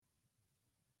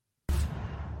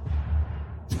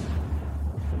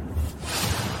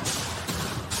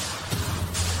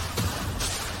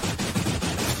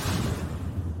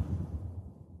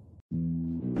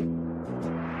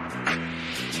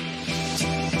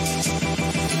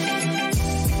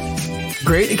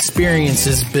Great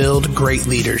experiences build great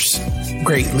leaders.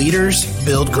 Great leaders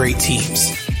build great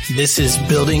teams. This is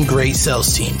Building Great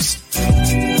Sales Teams.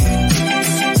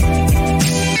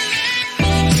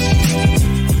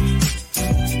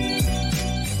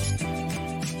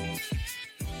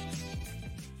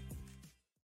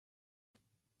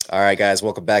 All right, guys,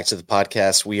 welcome back to the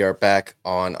podcast. We are back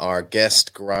on our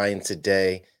guest grind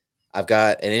today. I've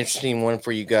got an interesting one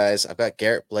for you guys. I've got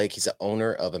Gerritt Blake. He's the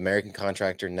owner of American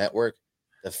Contractor Network,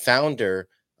 the founder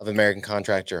of American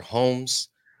Contractor Homes,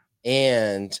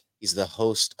 and he's the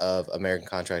host of American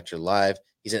Contractor Live.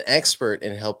 He's an expert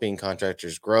in helping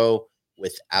contractors grow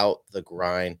without the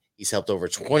grind. He's helped over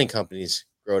 20 companies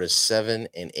grow to 7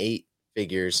 and 8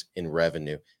 figures in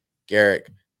revenue. Gerritt,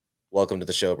 welcome to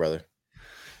the show, brother.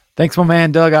 Thanks, my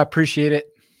man, Doug. I appreciate it.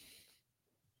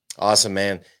 Awesome,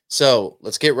 man. So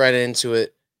let's get right into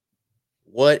it.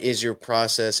 What is your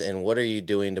process and what are you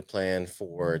doing to plan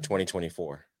for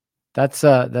 2024? That's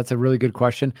a really good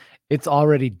question. It's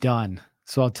already done.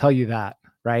 So I'll tell you that,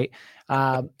 right?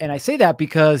 And I say that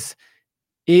because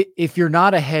if you're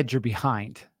not ahead, you're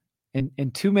behind.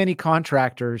 And too many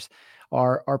contractors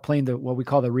are playing what we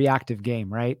call the reactive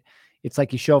game, right? It's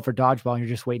like you show up for dodgeball and you're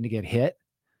just waiting to get hit.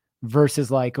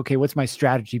 Versus like, okay, what's my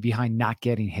strategy behind not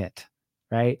getting hit,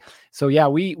 right? So yeah,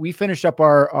 we finished up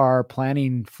our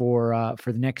planning for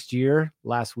the next year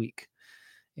last week,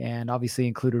 and obviously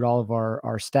included all of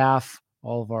our staff,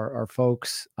 all of our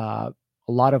folks, a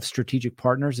lot of strategic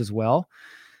partners as well.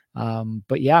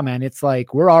 But yeah, man, it's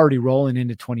like we're already rolling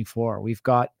into 24. We've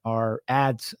got our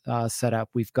ads set up,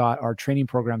 we've got our training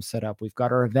program set up, we've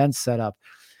got our events set up.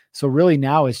 So really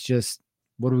now it's just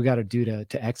what do we got to do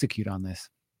to execute on this?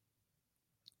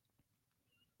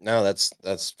 No,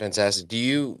 that's fantastic. Do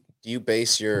you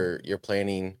base your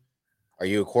planning? Are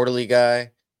you a quarterly guy?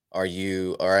 Are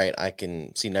you all right? I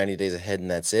can see 90 days ahead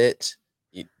and that's it.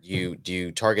 Do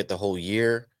you target the whole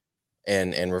year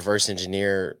and reverse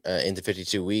engineer into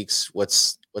 52 weeks?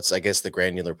 What's I guess the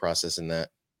granular process in that?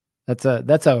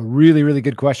 That's a really, really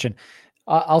good question.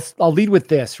 I'll lead with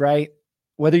this, right?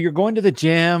 Whether you're going to the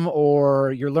gym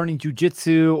or you're learning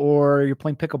jujitsu or you're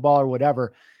playing pickleball or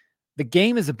whatever, the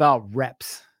game is about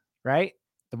reps, right?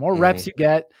 The more reps you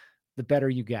get, the better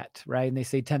you get, right? And they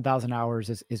say 10,000 hours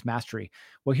is mastery.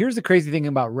 Well, here's the crazy thing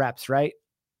about reps, right?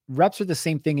 Reps are the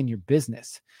same thing in your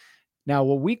business. Now,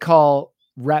 what we call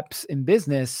reps in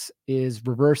business is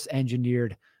reverse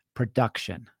engineered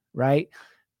production, right?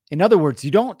 In other words,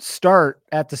 you don't start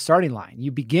at the starting line.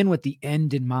 You begin with the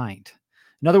end in mind.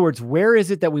 In other words, where is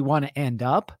it that we want to end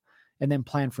up and then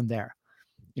plan from there?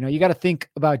 You know, you got to think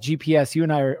about GPS. You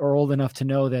and I are old enough to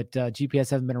know that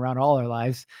GPS hasn't been around all our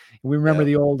lives. We remember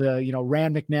the old,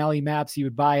 Rand McNally maps you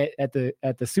would buy it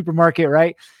at the supermarket,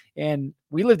 right? And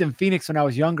we lived in Phoenix when I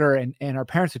was younger, and our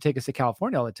parents would take us to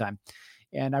California all the time.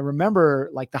 And I remember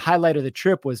like the highlight of the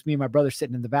trip was me and my brother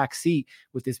sitting in the back seat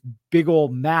with this big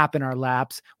old map in our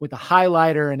laps with a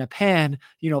highlighter and a pen,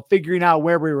 figuring out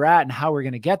where we were at and how we're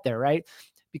going to get there, right?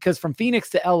 Because from Phoenix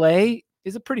to LA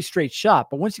is a pretty straight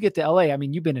shot. But once you get to LA, I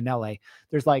mean, you've been in LA,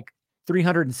 there's like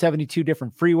 372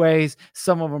 different freeways.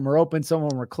 Some of them are open, some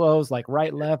of them are closed, like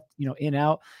right, left, in,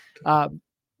 out.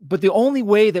 But the only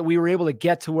way that we were able to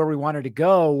get to where we wanted to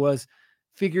go was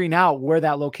figuring out where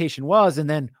that location was and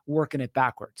then working it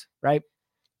backwards, right?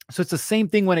 So it's the same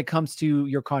thing when it comes to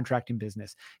your contracting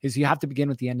business, is you have to begin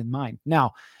with the end in mind.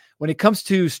 Now, when it comes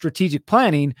to strategic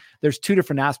planning, there's two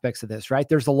different aspects of this, right?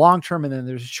 There's the long-term and then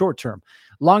there's a short-term.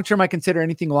 Long-term, I consider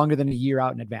anything longer than a year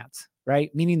out in advance, right?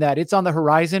 Meaning that it's on the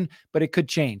horizon, but it could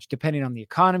change depending on the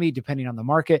economy, depending on the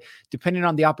market, depending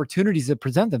on the opportunities that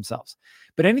present themselves.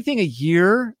 But anything a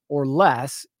year or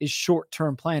less is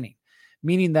short-term planning,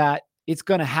 meaning that it's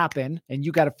going to happen and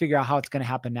you got to figure out how it's going to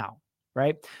happen now,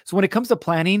 right? So when it comes to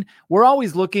planning, we're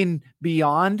always looking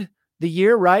beyond the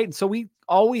year, right? And so we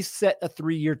always set a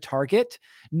 3-year target,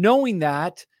 knowing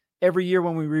that every year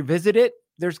when we revisit it,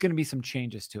 there's going to be some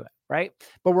changes to it, right?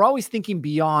 But we're always thinking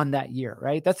beyond that year,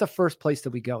 right? That's the first place that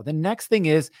we go. The next thing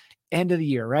is end of the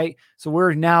year, right? So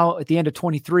we're now at the end of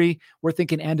 23, we're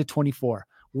thinking end of 24.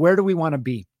 Where do we want to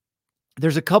be?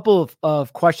 There's a couple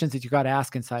of questions that you got to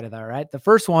ask inside of that, right? The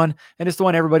first one, and it's the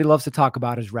one everybody loves to talk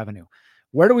about, is revenue.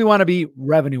 Where do we want to be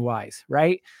revenue-wise,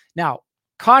 right? Now,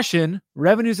 caution,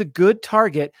 revenue is a good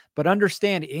target, but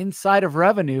understand inside of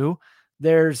revenue,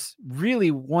 there's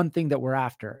really one thing that we're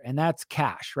after, and that's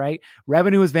cash, right?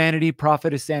 Revenue is vanity,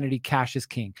 profit is sanity, cash is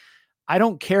king. I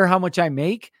don't care how much I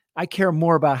make. I care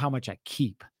more about how much I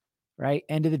keep, right?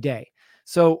 End of the day.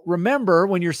 So remember,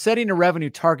 when you're setting a revenue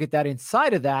target, that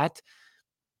inside of that,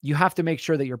 you have to make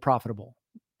sure that you're profitable.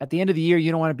 At the end of the year,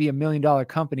 you don't want to be $1 million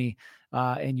company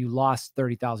and you lost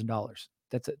 $30,000.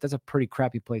 That's a pretty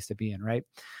crappy place to be in, right?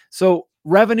 So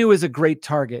revenue is a great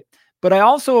target, but I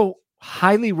also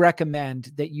highly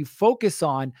recommend that you focus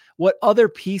on what other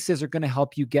pieces are going to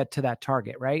help you get to that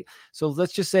target, right? So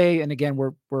let's just say, and again,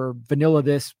 we're vanilla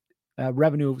this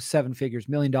revenue of 7 figures, $1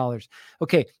 million.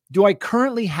 Okay, do I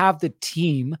currently have the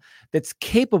team that's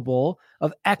capable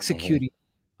of executing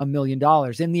 $1 million?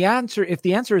 And if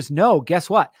the answer is no, guess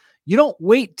what? You don't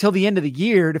wait till the end of the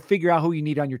year to figure out who you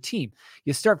need on your team.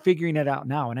 You start figuring it out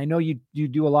now. And I know you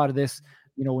do a lot of this,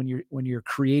 when you're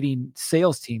creating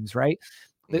sales teams, right?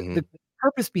 The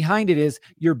purpose behind it is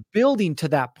you're building to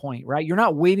that point, right? You're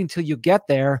not waiting till you get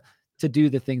there to do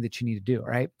the thing that you need to do,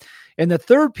 right? And the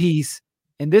third piece,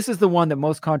 and this is the one that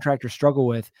most contractors struggle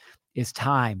with, is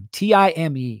time.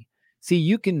 Time. See,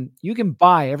 you can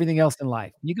buy everything else in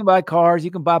life. You can buy cars,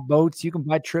 you can buy boats, you can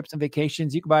buy trips and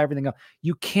vacations, you can buy everything else.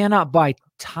 You cannot buy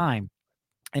time.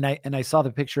 And I saw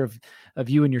the picture of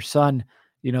you and your son,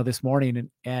 this morning,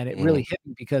 and it really hit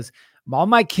me because all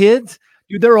my kids,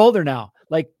 dude, they're older now.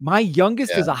 Like my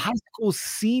youngest is a high school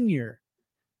senior,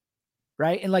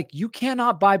 right? And like you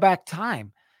cannot buy back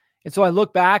time. And so I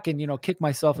look back and, kick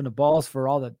myself in the balls for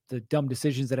all the dumb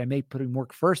decisions that I made putting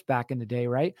work first back in the day,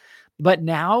 right? But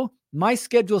now my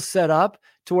schedule's set up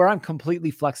to where I'm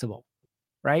completely flexible,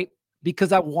 right?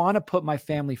 Because I want to put my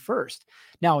family first.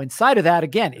 Now, inside of that,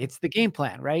 again, it's the game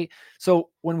plan, right? So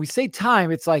when we say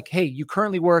time, it's like, hey, you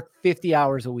currently work 50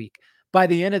 hours a week. By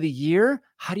the end of the year,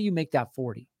 how do you make that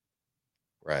 40?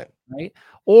 Right. Right.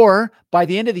 Or by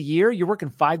the end of the year, you're working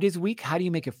 5 days a week. How do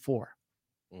you make it 4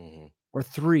 or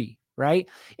 3? Right.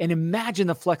 And imagine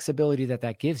the flexibility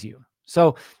that gives you.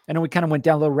 So I know we kind of went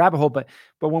down a little rabbit hole, but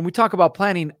when we talk about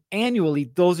planning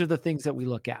annually, those are the things that we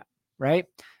look at. Right.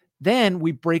 Then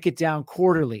we break it down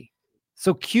quarterly.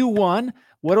 So Q1,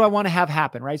 what do I want to have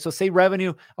happen? Right. So say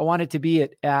revenue, I want it to be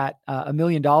at $1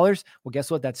 million. Well, guess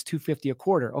what? That's 250 a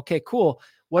quarter. Okay, cool.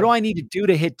 What do I need to do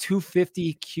to hit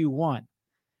 250 Q1?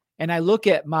 And I look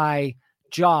at my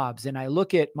jobs and I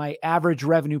look at my average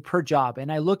revenue per job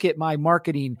and I look at my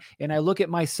marketing and I look at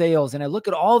my sales and I look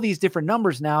at all these different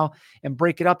numbers now and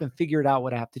break it up and figure it out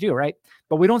what I have to do. Right.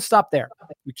 But we don't stop there.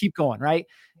 We keep going. Right.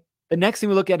 The next thing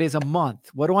we look at is a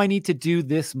month. What do I need to do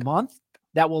this month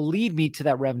that will lead me to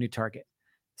that revenue target?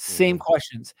 Same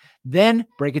questions. Then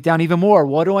break it down even more.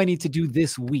 What do I need to do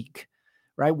this week?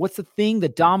 Right. What's the thing, the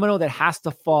domino that has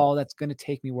to fall that's going to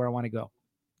take me where I want to go?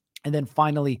 And then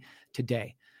finally,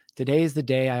 today. Today is the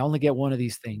day. I only get one of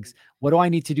these things. What do I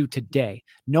need to do today?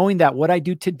 Knowing that what I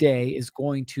do today is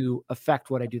going to affect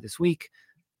what I do this week,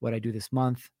 what I do this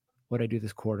month, what I do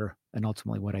this quarter, and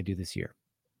ultimately what I do this year.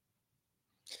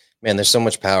 Man, there's so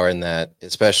much power in that,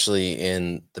 especially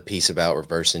in the piece about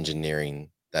reverse engineering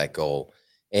that goal.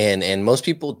 And most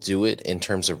people do it in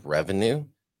terms of revenue.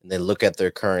 And they look at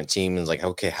their current team and it's like,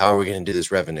 okay, how are we going to do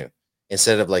this revenue?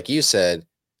 Instead of, like you said,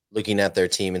 looking at their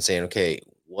team and saying, okay,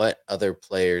 what other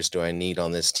players do I need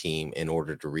on this team in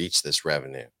order to reach this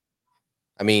revenue?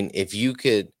 I mean, if you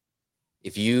could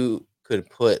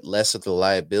put less of the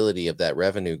liability of that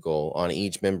revenue goal on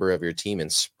each member of your team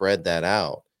and spread that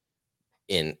out,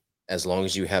 in as long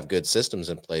as you have good systems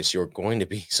in place, you're going to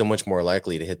be so much more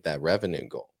likely to hit that revenue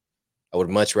goal. I would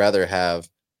much rather have,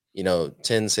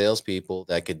 10 salespeople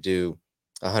that could do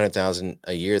 100,000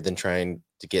 a year than trying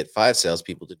to get 5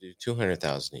 salespeople to do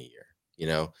 200,000 a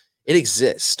year. It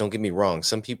exists. Don't get me wrong.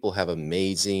 Some people have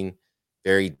amazing,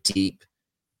 very deep,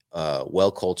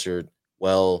 well-cultured,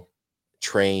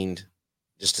 well-trained,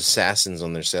 just assassins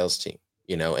on their sales team,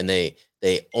 and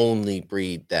they only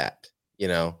breed that,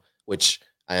 which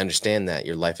I understand that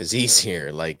your life is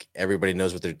easier. Like everybody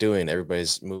knows what they're doing.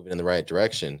 Everybody's moving in the right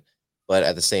direction. But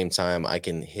at the same time, I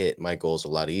can hit my goals a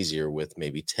lot easier with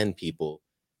maybe 10 people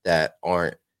that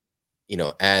aren't,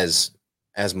 as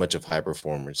much of high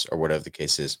performers or whatever the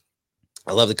case is.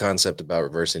 I love the concept about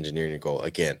reverse engineering your goal.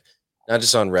 Again, not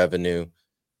just on revenue,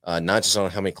 not just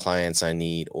on how many clients I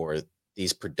need or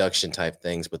these production type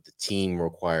things, but the team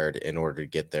required in order to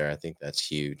get there. I think that's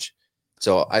huge.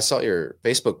 So I saw your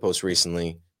Facebook post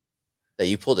recently that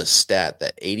you pulled a stat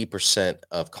that 80%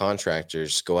 of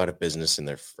contractors go out of business in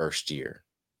their first year.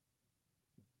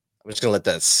 I'm just going to let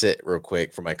that sit real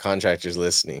quick for my contractors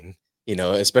listening,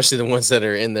 especially the ones that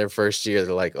are in their first year.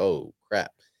 They're like, oh,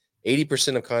 crap.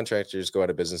 80% of contractors go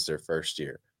out of business their first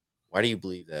year. Why do you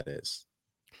believe that is?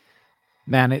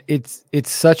 Man, it's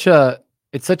such a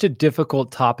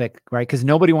difficult topic, right? Because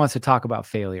nobody wants to talk about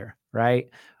failure, right?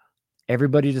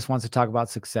 Everybody just wants to talk about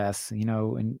success,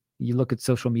 and you look at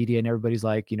social media and everybody's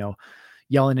like,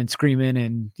 yelling and screaming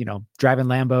and, driving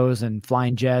Lambos and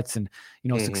flying jets and,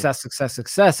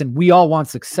 success. And we all want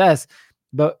success.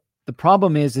 But the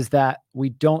problem is that we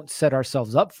don't set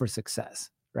ourselves up for success.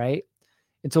 Right.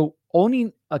 And so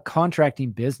owning a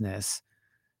contracting business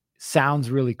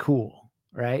sounds really cool.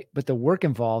 Right. But the work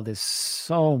involved is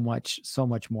so much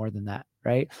more than that.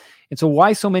 Right. And so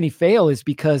why so many fail is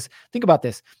because, think about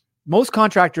this. Most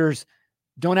contractors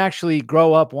don't actually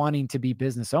grow up wanting to be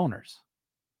business owners.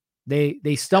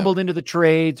 They stumbled into the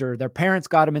trades, or their parents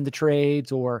got them in the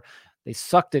trades, or they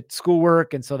sucked at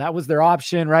schoolwork. And so that was their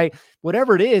option, right?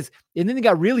 Whatever it is. And then they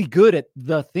got really good at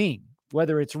the thing,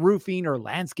 whether it's roofing or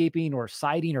landscaping or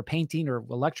siding or painting or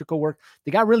electrical work.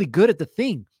 They got really good at the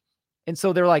thing. And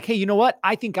so they're like, hey, you know what?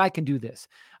 I think I can do this.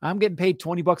 I'm getting paid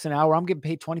 $20 an hour. I'm getting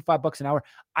paid $25 an hour.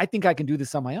 I think I can do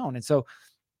this on my own. And so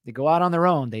they go out on their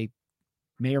own. They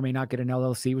may or may not get an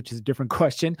LLC, which is a different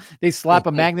question. They slap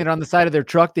a magnet on the side of their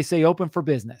truck. They say open for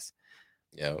business.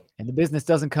 Yeah. And the business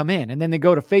doesn't come in. And then they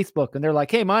go to Facebook and they're like,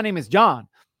 hey, my name is John.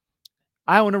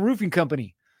 I own a roofing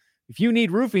company. If you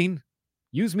need roofing,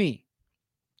 use me.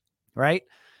 Right.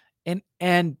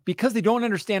 And because they don't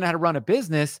understand how to run a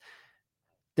business,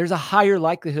 there's a higher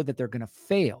likelihood that they're going to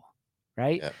fail.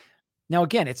 Right. Yeah. Now,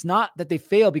 again, it's not that they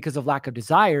fail because of lack of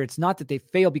desire. It's not that they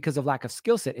fail because of lack of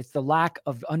skill set. It's the lack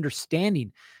of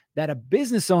understanding that a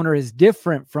business owner is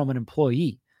different from an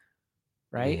employee,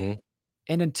 right? Mm-hmm.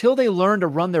 And until they learn to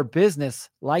run their business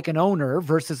like an owner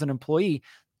versus an employee,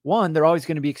 one, they're always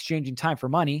going to be exchanging time for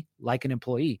money like an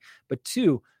employee. But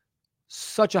two,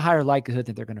 such a higher likelihood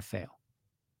that they're going to fail.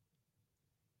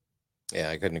 Yeah,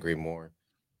 I couldn't agree more.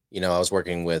 I was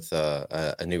working with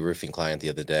a new roofing client the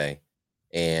other day.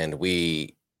 And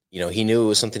he knew it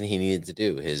was something he needed to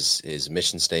do, his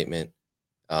mission statement,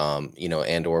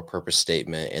 and or purpose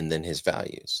statement, and then his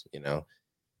values. He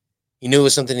knew it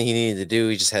was something he needed to do.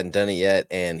 He just hadn't done it yet.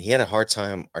 And he had a hard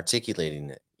time articulating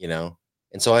it,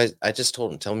 And so I just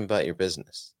told him, tell me about your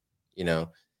business,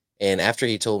 And after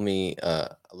he told me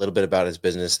a little bit about his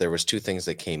business, there was two things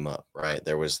that came up, right?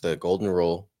 There was the golden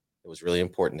rule. It was really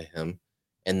important to him.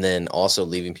 And then also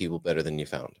leaving people better than you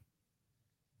found them.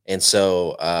 And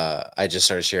so I just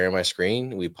started sharing my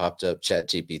screen. We popped up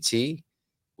ChatGPT.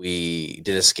 We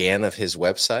did a scan of his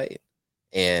website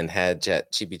and had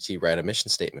ChatGPT write a mission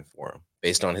statement for him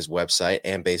based on his website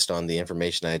and based on the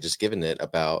information I had just given it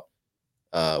about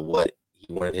what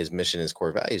he wanted his mission and his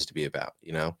core values to be about,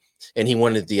 And he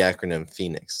wanted the acronym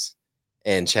Phoenix.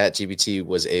 And ChatGPT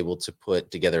was able to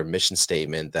put together a mission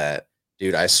statement that,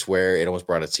 dude, I swear it almost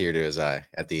brought a tear to his eye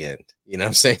at the end. You know what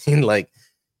I'm saying? Like,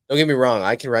 don't get me wrong,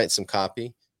 I can write some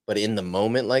copy, but in the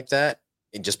moment like that,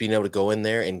 and just being able to go in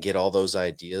there and get all those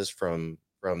ideas from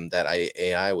that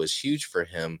AI was huge for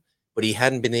him, but he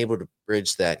hadn't been able to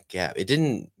bridge that gap. It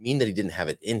didn't mean that he didn't have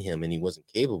it in him and he wasn't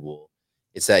capable.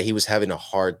 It's that he was having a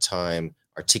hard time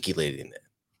articulating it.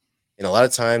 And a lot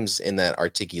of times in that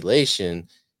articulation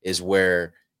is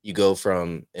where you go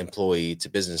from employee to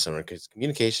business owner, because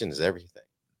communication is everything.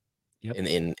 Yep.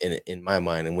 In my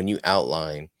mind. And when you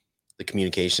outline the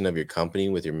communication of your company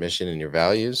with your mission and your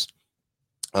values,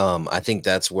 I think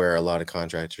that's where a lot of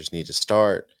contractors need to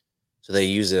start. So they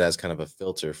use it as kind of a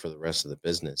filter for the rest of the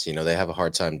business. They have a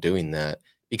hard time doing that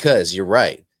because you're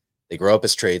right. They grow up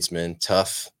as tradesmen,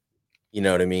 tough, you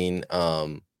know what I mean?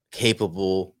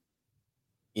 Capable,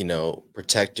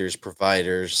 protectors,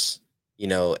 providers,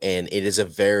 and it is a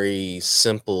very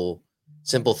simple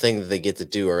thing that they get to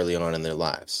do early on in their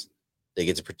lives. They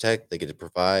get to protect, they get to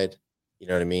provide, you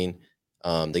know what I mean?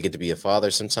 They get to be a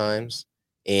father sometimes.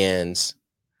 And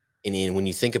when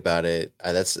you think about it,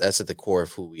 that's at the core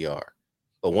of who we are.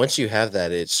 But once you have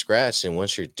that itch scratched, and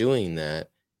once you're doing that,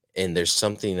 and there's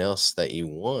something else that you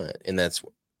want, and that's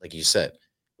like you said,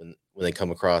 when they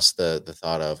come across the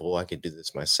thought of, I could do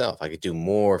this myself. I could do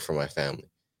more for my family.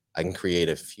 I can create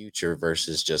a future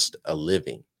versus just a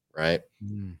living, right?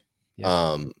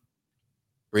 Yeah.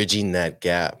 Bridging that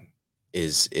gap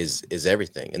is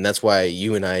everything. And that's why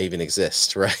you and I even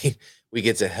exist, right? We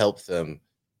get to help them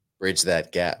bridge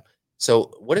that gap.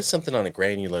 So what is something on a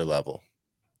granular level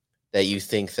that you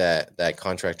think that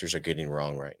contractors are getting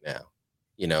wrong right now?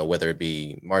 Whether it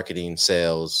be marketing,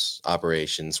 sales,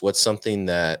 operations, what's something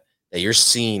that you're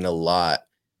seeing a lot?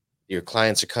 Your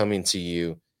clients are coming to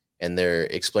you and they're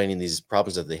explaining these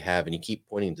problems that they have, and you keep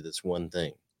pointing to this one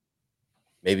thing.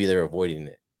 Maybe they're avoiding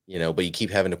it, but you keep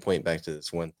having to point back to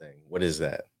this one thing. What is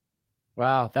that?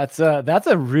 Wow, that's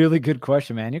a really good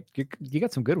question, man. You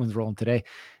got some good ones rolling today.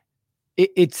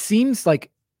 It seems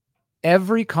like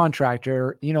every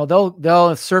contractor,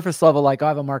 they'll surface level, like, I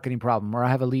have a marketing problem, or I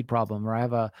have a lead problem, or I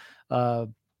have a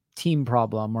team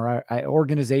problem or a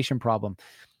organization problem.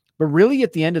 But really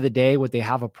at the end of the day, what they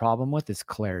have a problem with is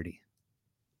clarity.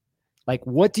 Like,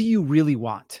 what do you really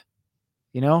want?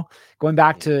 Going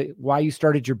back to why you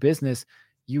started your business,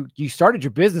 you started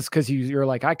your business because you're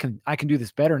like, I can do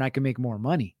this better and I can make more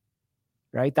money,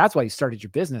 right? That's why you started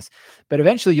your business. But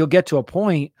eventually you'll get to a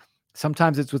point,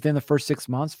 sometimes it's within the first 6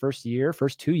 months, first year,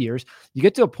 first 2 years, you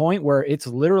get to a point where it's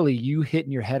literally you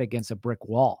hitting your head against a brick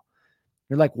wall.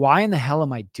 You're like, why in the hell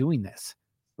am I doing this?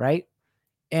 Right.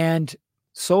 And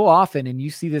so often, and you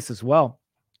see this as well,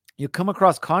 you come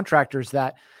across contractors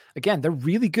that, again, they're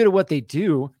really good at what they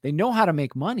do. They know how to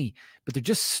make money, but they're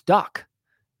just stuck.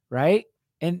 Right.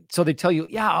 And so they tell you,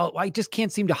 yeah, I just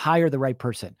can't seem to hire the right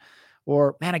person.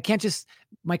 Or, man,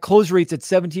 my close rate's at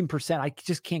 17%. I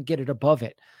just can't get it above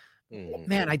it.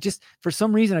 Man, for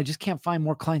some reason, I just can't find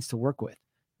more clients to work with.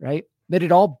 Right. But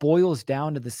it all boils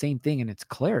down to the same thing, and it's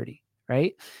clarity.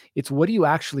 Right. It's what do you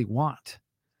actually want?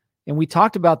 And we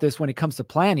talked about this when it comes to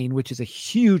planning, which is a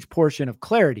huge portion of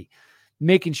clarity,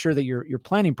 making sure that you're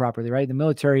planning properly, right? The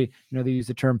military, they use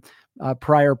the term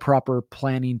prior proper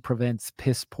planning prevents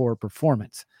piss poor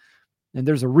performance. And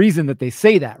there's a reason that they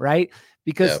say that, right?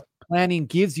 Because planning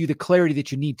gives you the clarity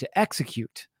that you need to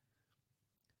execute.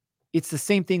 It's the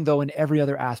same thing, though, in every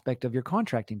other aspect of your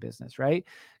contracting business, right?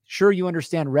 Sure, you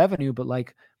understand revenue, but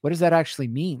like, what does that actually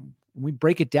mean? When we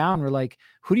break it down, we're like,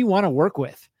 who do you want to work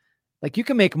with? Like, you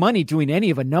can make money doing any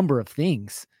of a number of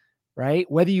things, right?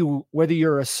 Whether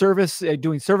you're a service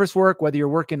doing service work, whether you're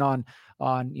working on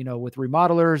with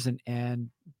remodelers and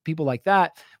people like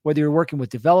that, whether you're working with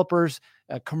developers,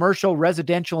 commercial,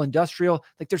 residential, industrial,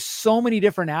 like there's so many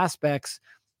different aspects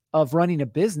of running a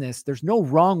business. There's no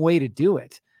wrong way to do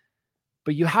it,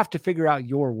 but you have to figure out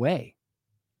your way.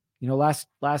 Last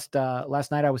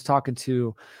night I was talking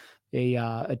to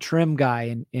a trim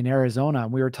guy in Arizona,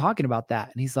 and we were talking about that.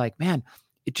 And he's like, man,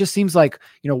 it just seems like,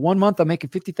 1 month I'm making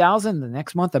 50,000. The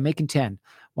next month I'm making 10.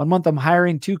 1 month I'm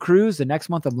hiring 2 crews. The next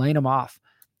month I'm laying them off,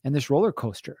 and this roller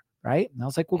coaster. Right. And I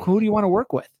was like, well, who do you want to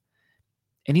work with?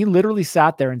 And he literally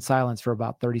sat there in silence for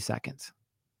about 30 seconds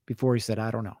before he said, I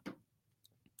don't know.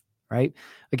 Right.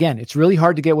 Again, it's really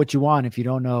hard to get what you want if you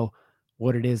don't know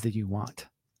what it is that you want.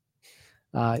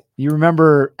 You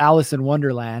remember Alice in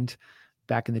Wonderland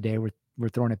back in the day? We're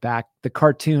throwing it back. The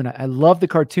cartoon. I love the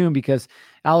cartoon because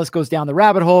Alice goes down the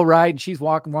rabbit hole, right? And she's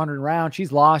wandering around.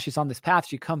 She's lost. She's on this path.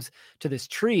 She comes to this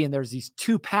tree, and there's these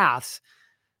 2 paths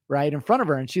right in front of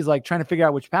her. And she's like trying to figure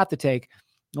out which path to take.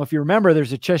 Well, if you remember,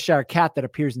 there's a Cheshire cat that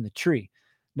appears in the tree.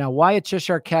 Now, why a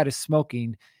Cheshire cat is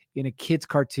smoking in a kid's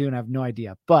cartoon, I have no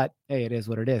idea. But hey, it is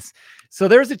what it is. So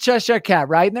there's a Cheshire cat,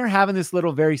 right? And they're having this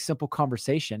little, very simple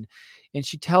conversation. And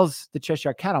she tells the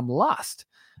Cheshire cat, I'm lost,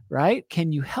 right?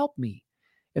 Can you help me?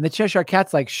 And the Cheshire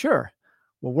cat's like, sure.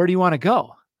 Well, where do you want to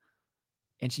go?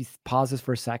 And she pauses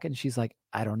for a second. She's like,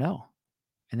 I don't know.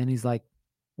 And then he's like,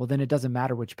 well, then it doesn't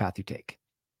matter which path you take.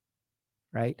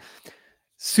 Right?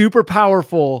 Super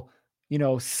powerful,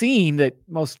 scene that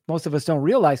most of us don't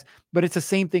realize, but it's the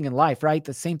same thing in life, right?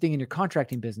 The same thing in your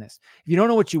contracting business. If you don't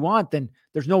know what you want, then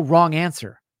there's no wrong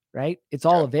answer, right? It's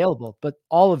all available, but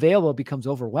all available becomes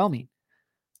overwhelming.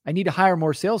 I need to hire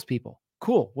more salespeople.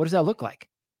 Cool. What does that look like?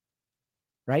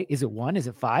 Right? Is it 1? Is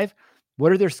it 5?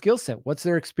 What are their skill set? What's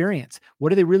their experience?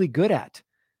 What are they really good at?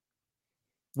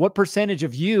 What percentage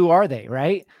of you are they,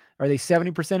 right? Are they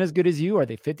 70% as good as you? Are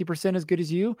they 50% as good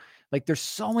as you? Like, there's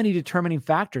so many determining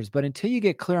factors, but until you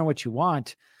get clear on what you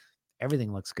want,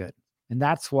 everything looks good. And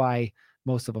that's why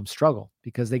most of them struggle,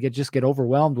 because they just get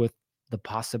overwhelmed with the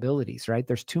possibilities, right?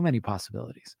 There's too many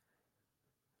possibilities.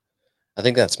 I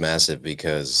think that's massive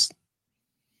because,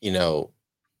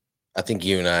 I think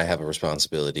you and I have a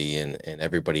responsibility, and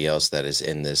everybody else that is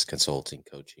in this consulting,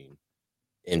 coaching,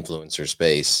 influencer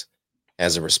space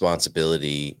has a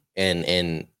responsibility.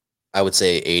 And I would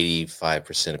say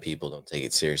 85% of people don't take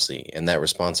it seriously. And that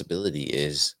responsibility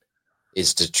is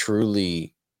to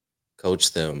truly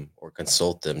coach them or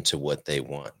consult them to what they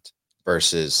want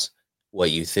versus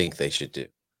what you think they should do.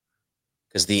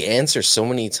 Because the answer so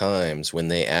many times when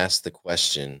they ask the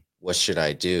question, what should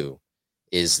I do,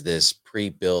 is this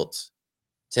pre-built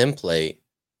template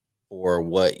for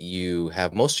what you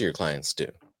have most of your clients do,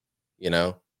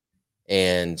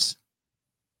 And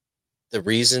the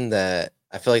reason that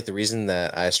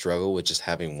I struggle with just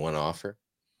having one offer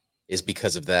is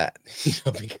because of that,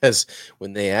 because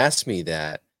when they ask me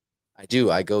that,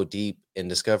 I go deep in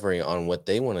discovery on what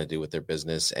they want to do with their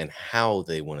business and how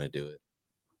they want to do it.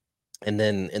 And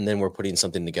then we're putting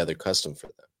something together custom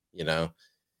for them,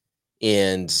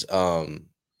 And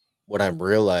what I'm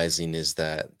realizing is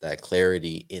that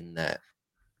clarity in that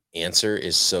answer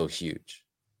is so huge.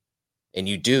 And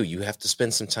you have to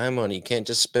spend some time on it. You can't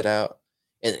just spit out.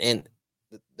 And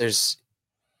there's,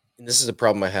 and this is a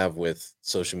problem I have with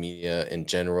social media in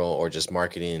general, or just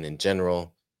marketing in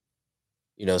general.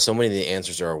 So many of the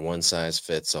answers are one size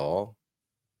fits all.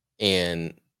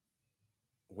 And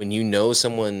when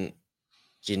someone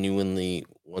genuinely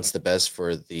wants the best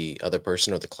for the other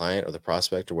person or the client or the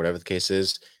prospect or whatever the case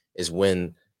is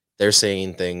when they're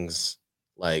saying things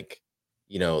like,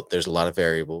 there's a lot of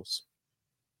variables.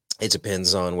 It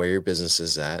depends on where your business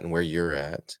is at and where you're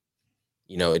at.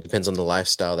 It depends on the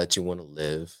lifestyle that you want to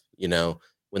live.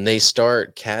 When they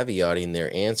start caveating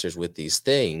their answers with these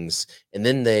things, and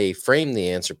then they frame the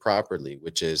answer properly,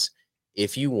 which is,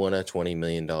 if you want a $20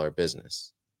 million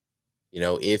business,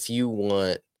 if you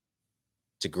want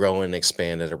to grow and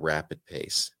expand at a rapid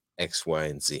pace, X, Y,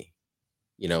 and Z.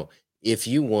 If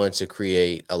you want to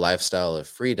create a lifestyle of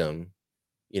freedom,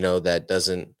 that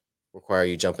doesn't require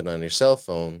you jumping on your cell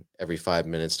phone every 5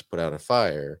 minutes to put out a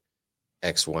fire,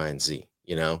 X, Y, and Z.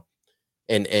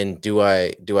 And do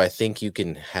I think you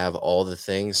can have all the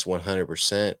things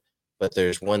 100%? But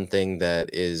there's one thing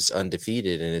that is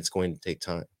undefeated, and it's going to take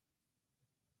time.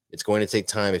 It's going to take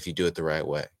time if you do it the right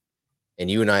way. And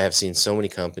you and I have seen so many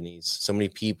companies, so many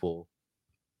people,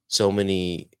 so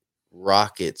many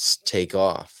rockets take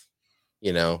off,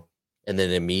 and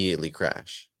then immediately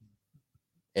crash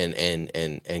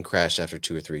and crash after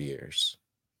 2 or 3 years,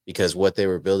 because what they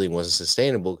were building wasn't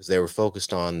sustainable, because they were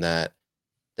focused on that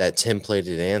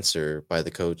templated answer by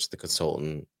the coach, the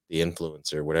consultant, the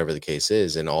influencer, whatever the case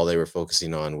is. And all they were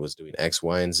focusing on was doing X,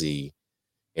 Y, and Z.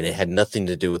 And it had nothing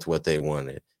to do with what they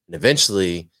wanted. And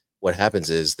eventually what happens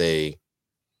is they're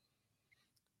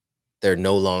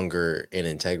no longer in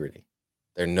integrity.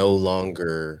 They're no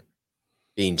longer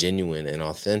being genuine and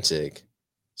authentic.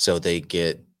 So they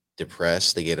get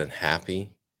depressed, they get unhappy.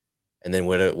 And then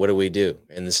what do we do?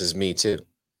 And this is me too.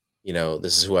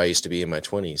 This is who I used to be in my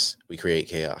 20s. We create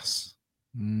chaos.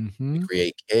 Mm-hmm. We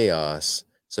create chaos.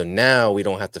 So now we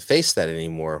don't have to face that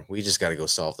anymore. We just got to go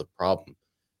solve the problem,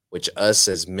 which us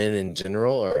as men in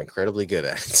general are incredibly good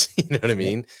at. You know what I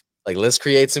mean? Like, let's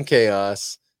create some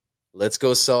chaos. Let's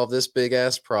go solve this big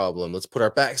ass problem. Let's put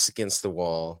our backs against the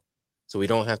wall, so we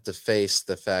don't have to face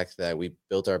the fact that we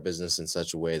built our business in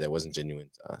such a way that wasn't genuine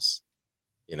to us,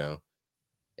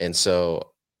 And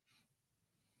so,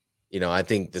 I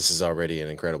think this is already an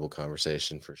incredible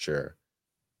conversation for sure.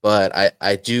 But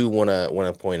I do want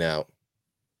to point out,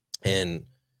 and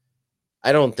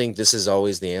I don't think this is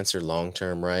always the answer long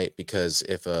term, right? Because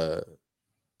if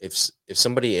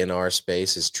somebody in our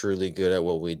space is truly good at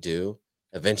what we do,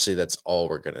 eventually that's all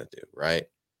we're gonna do, right?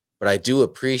 But I do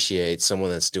appreciate someone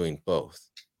that's doing both.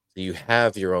 So you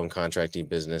have your own contracting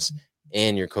business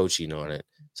and you're coaching on it.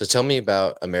 So tell me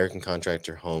about American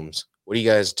Contractor Homes. What do you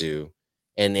guys do?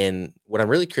 And what I'm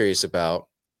really curious about,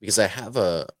 because I have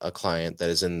a client that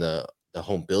is in the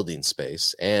home building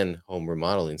space and home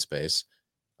remodeling space.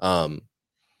 What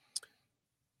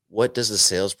does the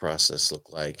sales process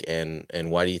look like,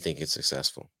 and why do you think it's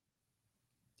successful?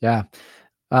 Yeah.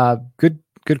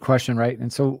 Good question. Right.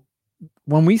 And so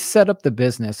when we set up the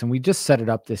business, and we just set it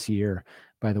up this year,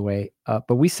 by the way,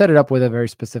 but we set it up with a very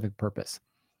specific purpose.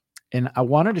 And I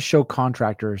wanted to show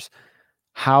contractors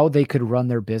how they could run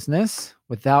their business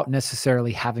without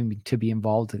necessarily having to be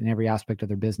involved in every aspect of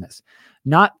their business.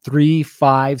 Not 3,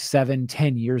 5, 7,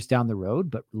 10 years down the road,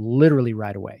 but literally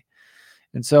right away.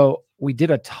 And so we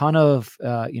did a ton of,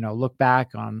 look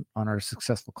back on our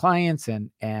successful clients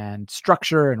and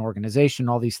structure and organization,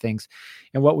 all these things.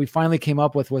 And what we finally came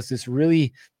up with was this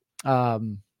really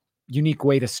unique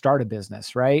way to start a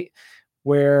business, right?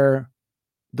 Where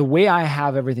the way I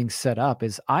have everything set up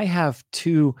is I have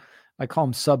two, I call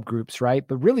them subgroups, right?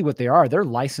 But really what they are, they're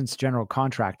licensed general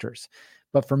contractors.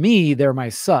 But for me, they're my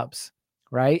subs,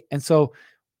 right? And so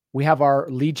we have our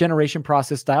lead generation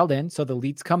process dialed in. So the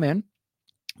leads come in.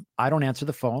 I don't answer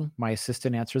the phone. My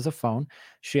assistant answers the phone.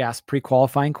 She asks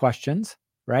pre-qualifying questions,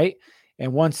 right?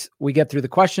 And once we get through the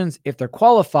questions, if they're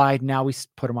qualified, now we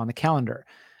put them on the calendar.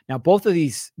 Now, both of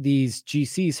these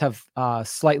GCs have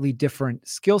slightly different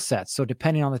skill sets. So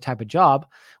depending on the type of job,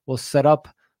 we'll set up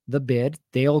the bid.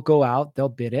 They'll go out, they'll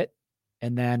bid it,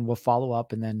 and then we'll follow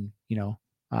up. And then,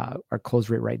 our close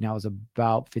rate right now is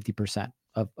about 50%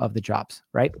 of the jobs,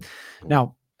 right?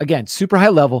 Now, again, super high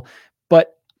level,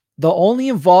 but the only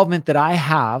involvement that I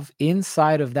have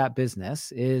inside of that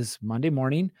business is Monday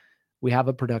morning, we have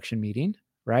a production meeting,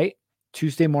 right?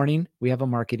 Tuesday morning, we have a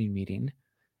marketing meeting.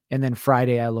 And then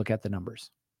Friday, I look at the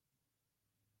numbers.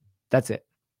 That's it.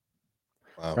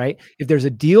 Wow. Right? If there's a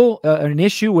deal, an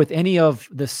issue with any of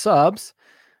the subs,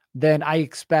 then I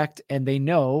expect, and they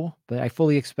know, but I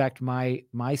fully expect my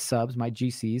subs, my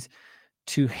GCs,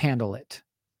 to handle it.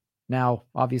 Now,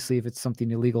 obviously, if it's something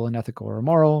illegal, unethical, or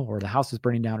immoral, or the house is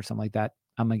burning down or something like that,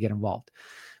 I'm going to get involved.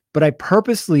 But I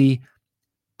purposely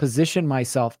position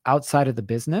myself outside of the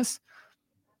business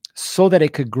so that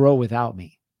it could grow without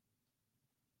me.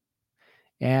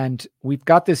 And we've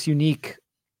got this unique,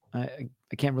 I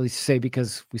can't really say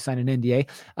because we signed an NDA,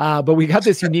 but we got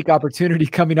this unique opportunity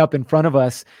coming up in front of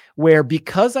us where,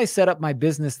 because I set up my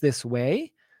business this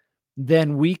way,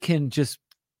 then we can just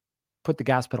put the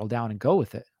gas pedal down and go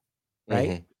with it. Right.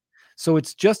 Mm-hmm. So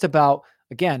it's just about,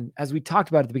 again, as we talked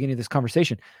about at the beginning of this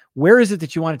conversation, where is it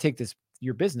that you want to take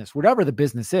your business, whatever the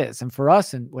business is? And for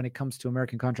us, and when it comes to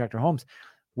American Contractor Homes,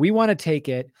 we want to take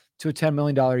it to a $10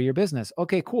 million a year business.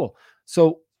 Okay, cool.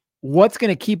 So what's going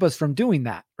to keep us from doing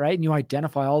that? Right. And you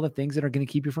identify all the things that are going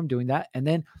to keep you from doing that. And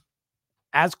then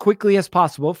as quickly as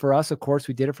possible for us, of course,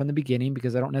 we did it from the beginning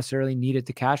because I don't necessarily need it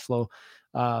to cash flow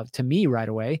to me right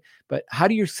away. But how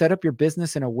do you set up your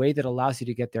business in a way that allows you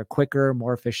to get there quicker,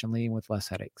 more efficiently, and with less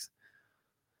headaches?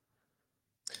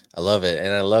 I love it.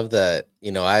 And I love that,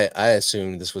 I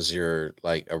assume this was your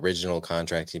like original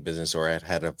contracting business, or it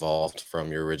had evolved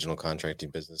from your original contracting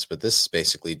business. But this is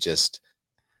basically just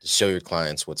to show your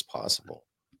clients what's possible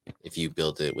if you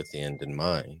build it with the end in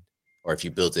mind, or if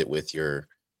you build it with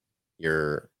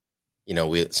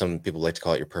some people like to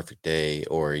call it your perfect day,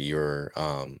 or your,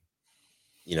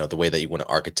 the way that you want to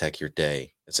architect your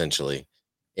day essentially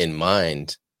in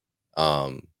mind.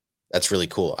 That's really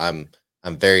cool.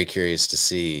 I'm very curious to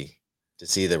see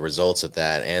the results of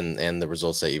that and the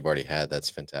results that you've already had. That's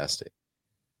fantastic.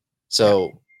 So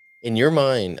in your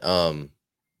mind,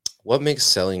 what makes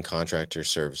selling contractor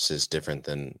services different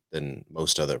than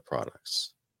most other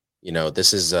products?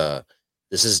 This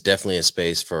is definitely a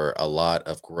space for a lot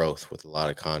of growth with a lot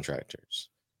of contractors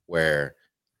where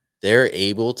they're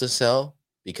able to sell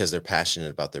because they're passionate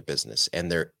about their business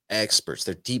and they're experts.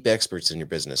 They're deep experts in your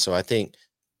business. So I think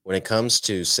when it comes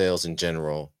to sales in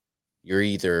general, you're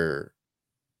either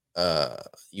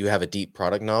you have a deep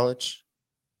product knowledge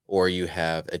or you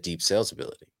have a deep sales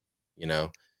ability,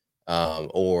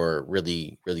 or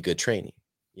really, really good training.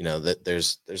 That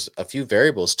there's a few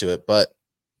variables to it, but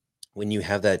when you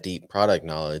have that deep product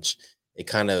knowledge, it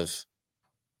kind of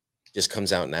just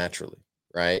comes out naturally,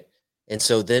 right? And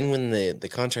so then when the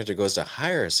contractor goes to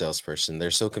hire a salesperson,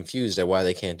 they're so confused at why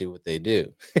they can't do what they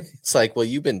do. It's like, well,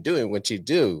 you've been doing what you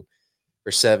do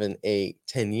for 7, 8,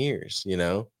 10 years,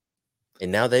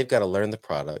 and now they've got to learn the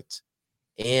product,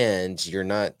 and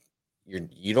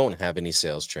you don't have any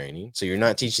sales training. So you're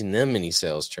not teaching them any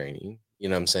sales training, you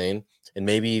know what I'm saying? And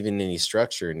maybe even any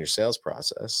structure in your sales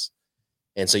process.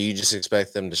 And so you just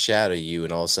expect them to shadow you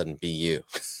and all of a sudden be you.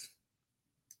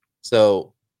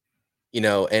 So,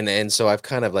 and so I've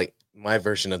kind of like, my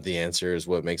version of the answer is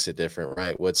what makes it different,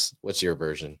 right? What's your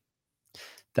version?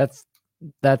 That's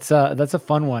a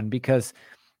fun one because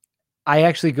I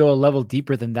actually go a level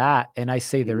deeper than that. And I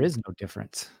say there is no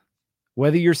difference.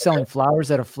 Whether you're selling flowers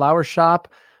at a flower shop,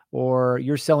 or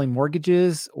you're selling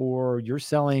mortgages, or you're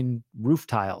selling roof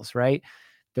tiles, right?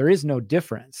 There is no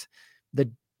difference.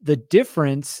 The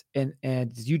difference,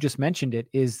 and you just mentioned it,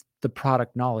 is the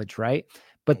product knowledge, right?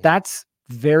 But that's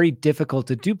very difficult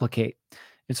to duplicate.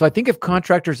 And so I think if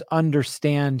contractors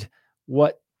understand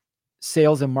what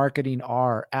sales and marketing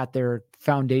are at their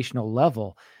foundational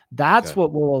level, that's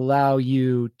what will allow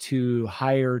you to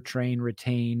hire, train,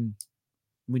 retain,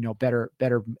 better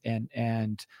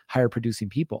and higher producing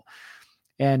people.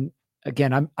 And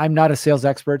again, I'm not a sales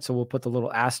expert, so we'll put the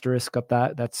little asterisk up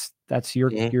that's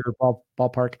your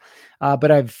ballpark.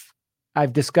 But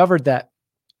I've discovered that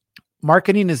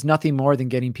marketing is nothing more than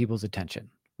getting people's attention,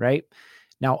 right?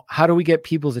 Now, how do we get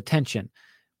people's attention?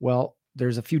 Well,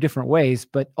 there's a few different ways,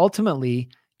 but ultimately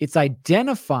it's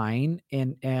identifying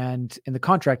and in the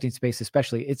contracting space,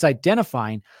 especially, it's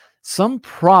identifying some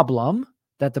problem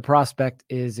that the prospect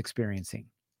is experiencing,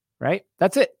 right?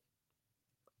 That's it.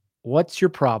 What's your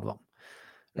problem?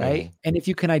 Right. Mm-hmm. And if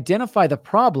you can identify the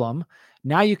problem,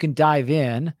 now you can dive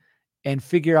in and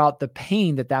figure out the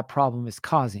pain that problem is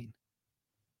causing.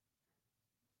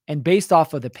 And based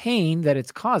off of the pain that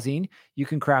it's causing, you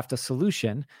can craft a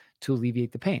solution to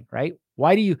alleviate the pain, right?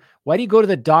 Why do you go to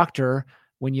the doctor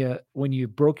when you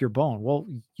broke your bone? Well,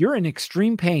 you're in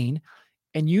extreme pain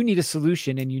and you need a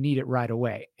solution and you need it right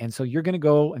away. And so you're going to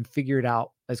go and figure it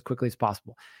out as quickly as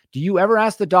possible. Do you ever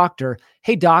ask the doctor,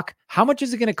 hey doc, how much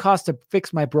is it going to cost to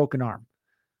fix my broken arm?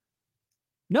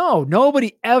 No,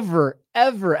 nobody ever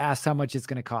asks how much it's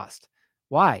going to cost.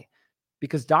 Why?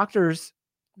 Because doctors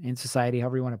in society,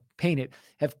 however you want to paint it,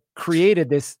 have created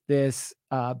this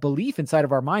belief inside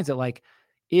of our minds that like,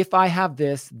 if I have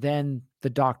this, then the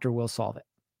doctor will solve it,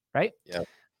 right? Yeah.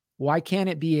 Why can't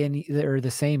it be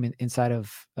the same inside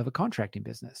of a contracting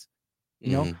business?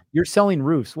 You know, Mhm. you're selling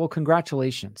roofs. Well,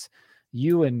 congratulations.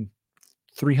 You and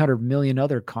 300 million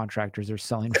other contractors are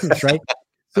selling roofs, right?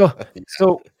 So, Yeah.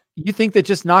 so you think that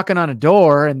just knocking on a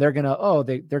door and they're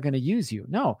going to use you.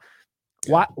 No.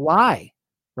 Yeah. Why?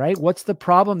 Right? What's the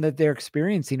problem that they're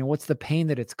experiencing and what's the pain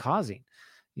that it's causing?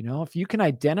 You know, if you can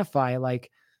identify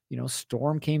like,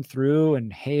 storm came through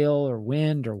and hail or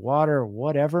wind or water or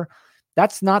whatever,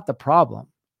 that's not the problem,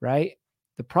 right?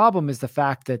 The problem is the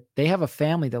fact that they have a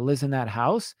family that lives in that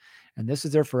house and this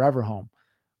is their forever home,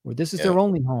 or this is Yeah. their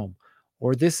only home,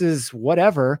 or this is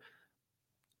whatever.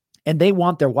 And they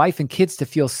want their wife and kids to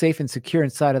feel safe and secure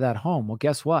inside of that home. Well,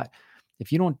 guess what?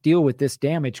 If you don't deal with this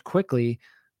damage quickly,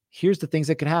 here's the things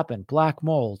that could happen: black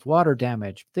mold, water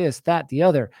damage, this, that, the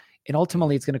other. And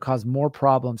ultimately, it's going to cause more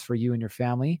problems for you and your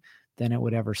family than it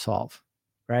would ever solve.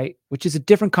 Right. Which is a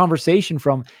different conversation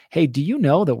from, hey, do you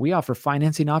know that we offer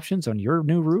financing options on your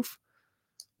new roof?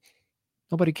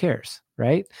 Nobody cares.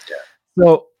 Right. Yeah.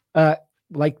 So,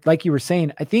 like you were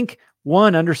saying, I think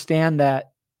one, understand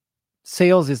that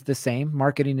sales is the same,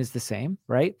 marketing is the same,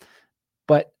 right?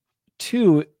 But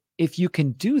two, if you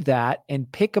can do that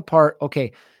and pick apart,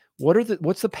 okay,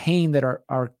 what's the pain that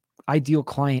our ideal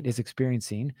client is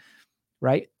experiencing,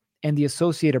 right? And the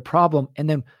associated problem, and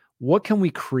then what can we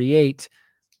create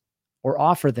or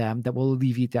offer them that will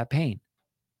alleviate that pain?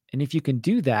 And if you can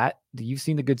do that, you've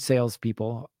seen the good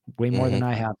salespeople way more than Mhm.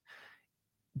 I have.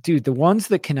 Dude, the ones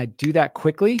that can do that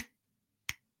quickly,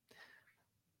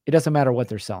 it doesn't matter what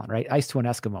they're selling, right? Ice to an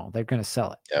Eskimo, they're going to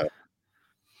sell it. Yeah.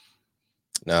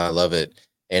 No, I love it.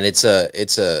 And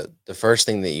the first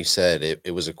thing that you said,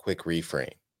 it was a quick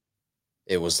reframe.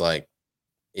 It was like,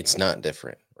 it's not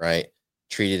different, right?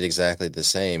 Treat it exactly the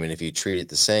same. And if you treat it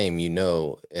the same,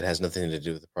 it has nothing to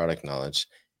do with the product knowledge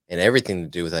and everything to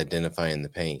do with identifying the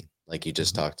pain, like you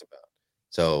just Mhm. talked about.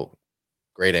 So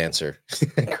great answer.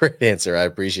 Great answer. I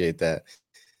appreciate that.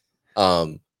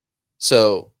 Um,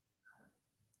 so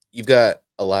you've got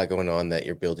a lot going on that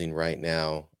you're building right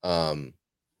now.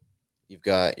 You've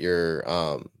got your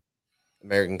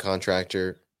American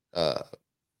Contractor. Uh,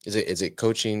 is it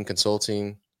coaching,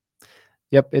 consulting?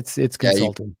 Yep, it's Yeah, you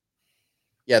consulting.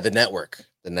 yeah, the network.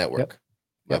 The Yep, network.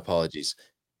 My yep. apologies.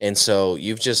 And so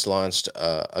you've just launched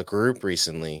a group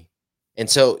recently. And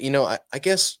so, I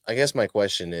guess my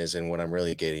question is, and what I'm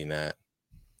really getting at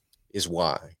is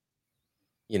why,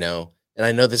 and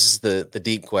I know this is the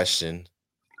deep question,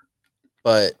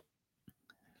 but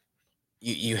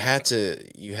you had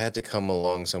to come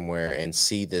along somewhere and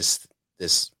see this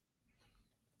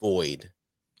void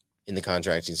in the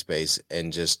contracting space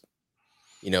and just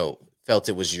felt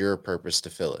it was your purpose to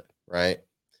fill it, right?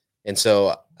 And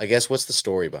so I guess what's the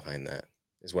story behind that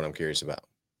is what I'm curious about.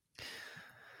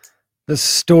 The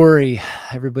story,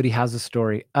 everybody has a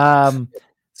story.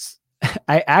 S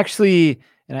I actually,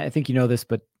 and I think you know this,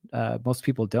 but, most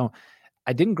people don't.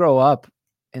 I didn't grow up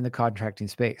in the contracting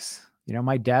space.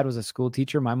 My dad was a school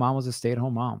teacher, my mom was a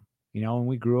stay-at-home mom, and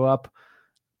we grew up,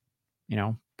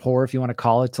 poor, if you wanna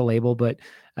call it, to label, but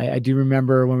I do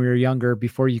remember when we were younger,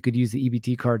 before you could use the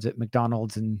EBT cards at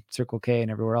McDonald's and Circle K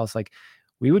and everywhere else, like,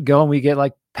 we would go and we get,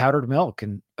 like, powdered milk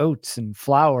and oats and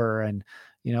flour, and,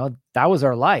 that was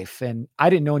our life, and I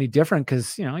didn't know any different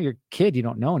because, you're a kid, you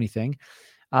don't know anything.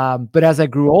 But as I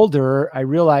grew older, I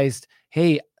realized,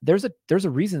 hey, there's a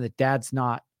reason that dad's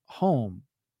not home,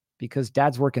 because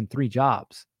dad's working 3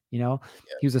 jobs, you know?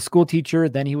 He was a school teacher,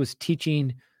 then he was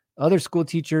teaching other school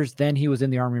teachers, then he was in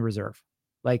the Army Reserve.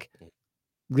 Like,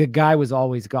 the guy was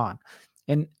always gone.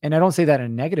 And I don't say that in a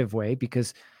negative way,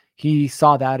 because he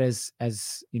saw that as,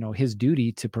 his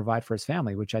duty to provide for his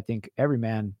family, which I think every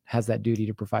man has that duty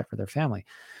to provide for their family.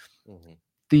 Mhm.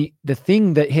 The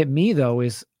thing that hit me though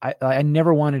is I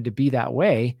never wanted to be that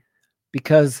way,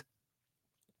 because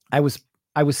I was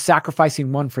I was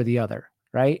sacrificing one for the other,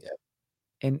 right?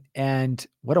 Yeah. And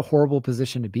what a horrible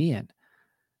position to be in.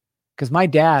 Because my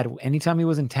dad, anytime he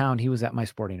was in town, he was at my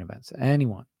sporting events.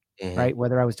 Anyone, Mhm. right?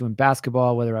 Whether I was doing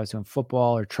basketball, whether I was doing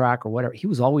football or track or whatever, he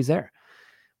was always there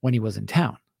when he was in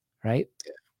town, right?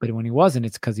 Yeah. But when he wasn't,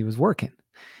 it's because he was working.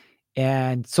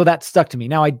 And so that stuck to me.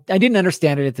 Now I didn't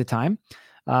understand it at the time.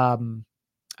 Um,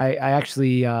 I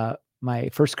actually my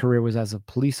first career was as a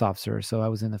police officer. So I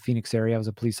was in the Phoenix area. I was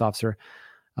a police officer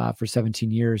for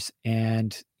 17 years,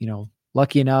 and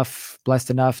lucky enough, blessed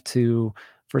enough to,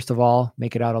 first of all,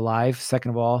 make it out alive.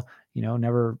 Second of all,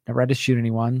 never had to shoot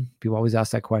anyone. People always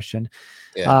ask that question.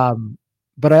 Yeah.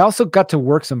 But I also got to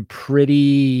work some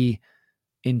pretty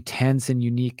intense and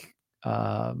unique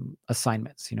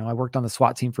assignments. I worked on the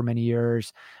SWAT team for many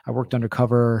years. I worked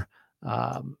undercover.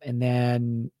 And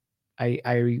then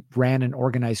I ran an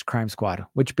organized crime squad,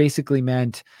 which basically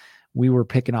meant we were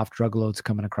picking off drug loads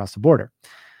coming across the border.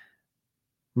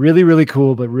 Really, really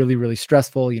cool, but really, really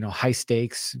stressful, high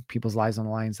stakes, people's lives on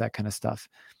the lines, that kind of stuff.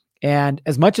 And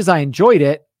as much as I enjoyed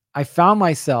it, I found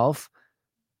myself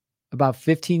about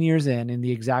 15 years in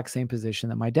the exact same position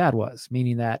that my dad was,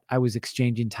 meaning that I was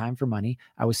exchanging time for money.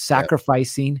 I was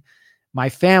sacrificing my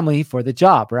family for the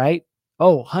job, right?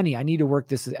 Oh, honey, I need to work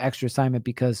this extra assignment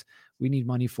because we need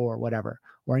money for whatever,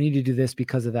 or I need to do this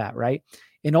because of that, right?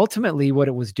 And ultimately what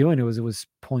it was doing, it was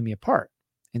pulling me apart.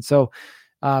 And so,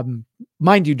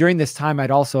 mind you, during this time,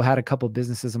 I'd also had a couple of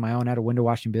businesses of my own. I had a window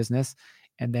washing business,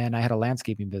 and then I had a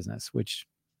landscaping business, which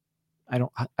I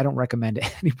don't recommend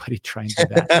anybody trying to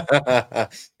do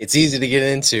that. It's easy to get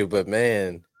into, but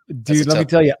man, dude, let me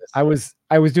tell you, I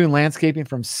was doing landscaping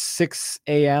from 6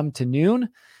 a.m. to noon.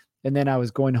 And then I was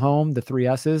going home, the 3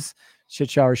 S's, shit,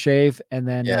 shower, shave, and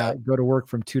then go to work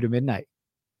from 2 to midnight.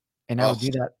 And I would do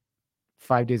that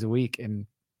 5 days a week. And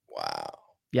wow.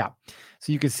 Yeah.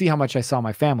 So you can see how much I saw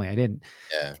my family. I didn't.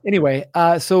 Yeah. Anyway,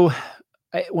 so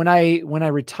when I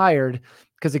retired,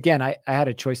 because again, I had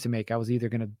a choice to make. I was either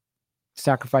going to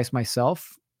sacrifice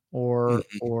myself or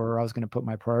I was going to put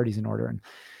my priorities in order. And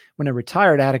when I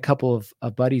retired, I had a couple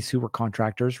of buddies who were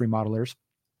contractors, remodelers,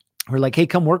 who were like, hey,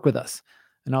 come work with us.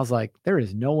 And I was like, there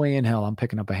is no way in hell I'm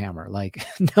picking up a hammer. Like,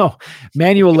 no,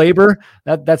 manual labor,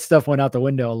 that stuff went out the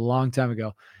window a long time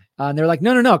ago. And they're like,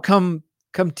 no, come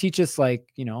teach us, like,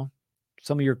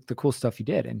 some of the cool stuff you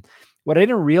did. And what I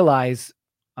didn't realize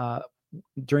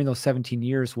during those 17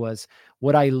 years was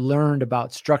what I learned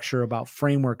about structure, about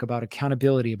framework, about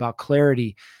accountability, about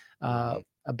clarity,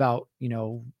 about,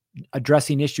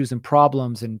 addressing issues and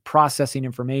problems and processing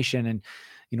information and,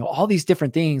 all these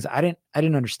different things. I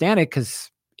didn't understand it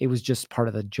because it was just part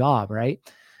of the job. Right.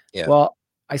 Yeah. Well,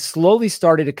 I slowly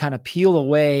started to kind of peel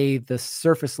away the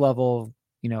surface level,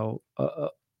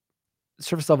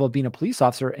 surface level of being a police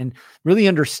officer and really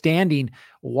understanding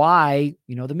why,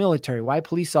 the military, why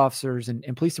police officers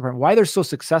and police department, why they're so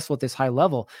successful at this high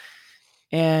level.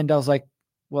 And I was like,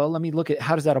 well, let me look at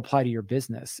how does that apply to your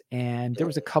business? And there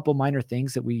was a couple minor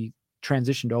things that we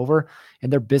transitioned over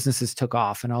and their businesses took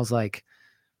off. And I was like,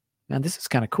 man, this is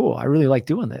kind of cool. I really like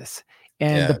doing this.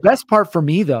 And the best part for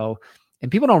me though,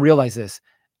 and people don't realize this,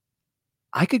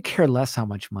 I could care less how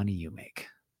much money you make.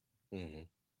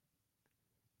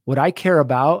 What I care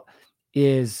about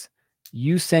is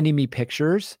you sending me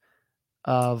pictures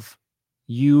of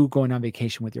you going on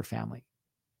vacation with your family,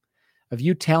 of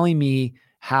you telling me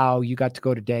how you got to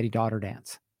go to daddy-daughter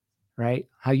dance, right?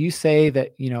 How you say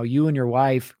that, you and your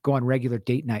wife go on regular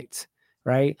date nights,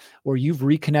 right? Or you've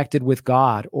reconnected with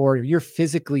God, or you're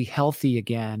physically healthy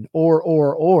again,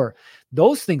 or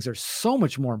those things are so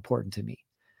much more important to me.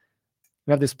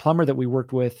 We have this plumber that we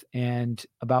worked with, and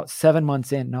about 8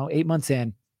 months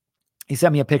in, he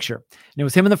sent me a picture, and it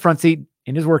was him in the front seat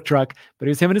in his work truck, but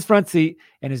it was him in his front seat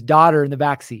and his daughter in the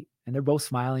back seat. And they're both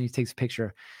smiling. He takes a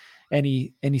picture and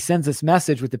he sends this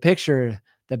message with the picture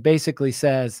that basically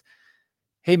says,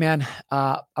 hey man,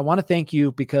 I want to thank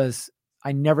you because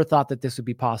I never thought that this would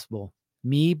be possible.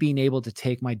 Me being able to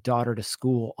take my daughter to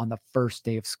school on the first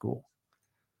day of school.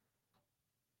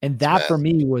 And that for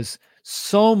me was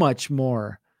so much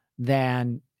more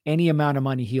than any amount of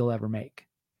money he'll ever make.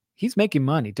 He's making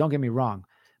money, don't get me wrong,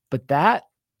 but that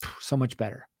so much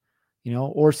better,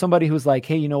 or somebody who's like,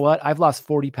 hey, you know what? I've lost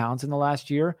 40 pounds in the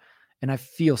last year and I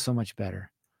feel so much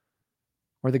better.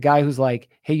 Or the guy who's like,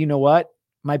 hey, you know what?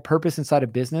 My purpose inside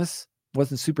of business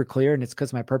wasn't super clear, and it's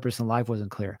because my purpose in life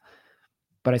wasn't clear.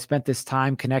 But I spent this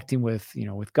time connecting with,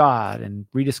 with God and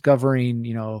rediscovering,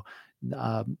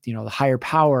 the higher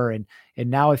power. And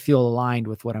now I feel aligned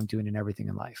with what I'm doing in everything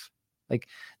in life. Like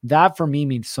that for me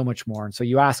means so much more. And so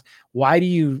you ask, why do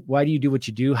you do what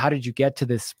you do? How did you get to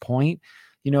this point?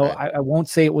 I won't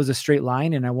say it was a straight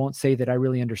line, and I won't say that I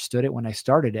really understood it when I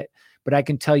started it, but I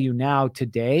can tell you now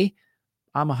today,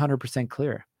 I'm 100%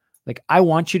 clear. Like I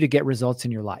want you to get results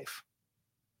in your life.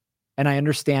 And I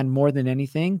understand more than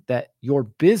anything that your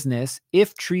business,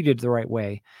 if treated the right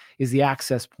way, is the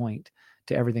access point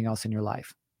to everything else in your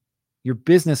life. Your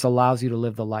business allows you to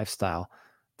live the lifestyle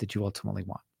that you ultimately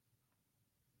want.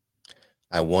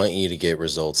 I want you to get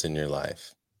results in your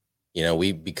life.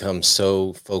 We become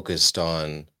so focused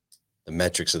on the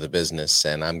metrics of the business,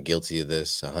 and I'm guilty of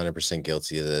this, 100%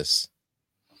 guilty of this,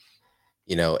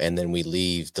 and then we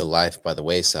leave the life by the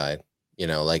wayside,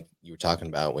 like you were talking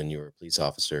about when you were a police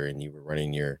officer and you were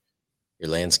running your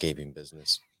landscaping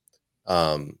business.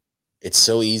 it's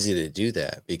so easy to do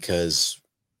that because,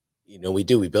 we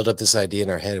build up this idea in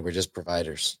our head. We're just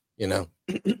providers, and,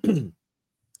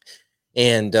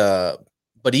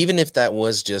 but even if that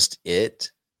was just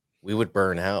it, we would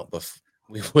burn out, but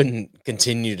we wouldn't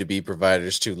continue to be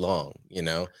providers too long,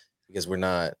 because we're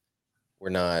not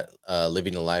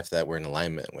living a life that we're in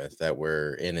alignment with, that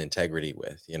we're in integrity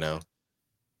with,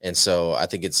 And so I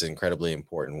think it's incredibly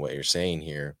important what you're saying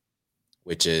here,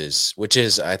 which is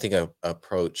I think a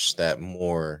approach that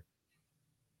more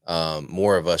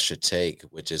of us should take,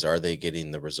 which is, are they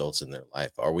getting the results in their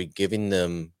life? Are we giving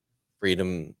them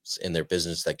freedoms in their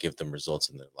business that give them results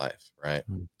in their life? Right.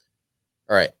 Mm.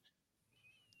 All right.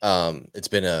 It's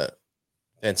been a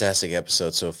fantastic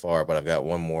episode so far, but I've got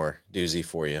one more doozy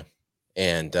for you.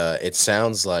 And it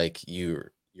sounds like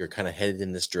you're kind of headed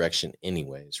in this direction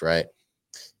anyways, right?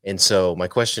 And so my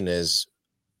question is,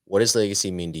 what does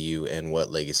legacy mean to you, and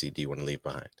what legacy do you want to leave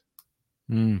behind?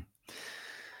 Mm.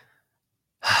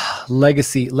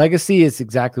 Legacy is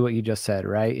exactly what you just said,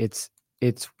 right?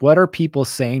 It's what are people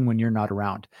saying when you're not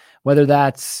around, whether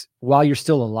that's while you're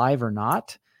still alive or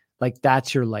not, like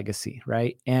that's your legacy,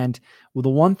 right? And well, the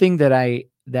one thing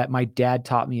that my dad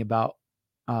taught me about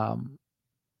um,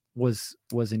 was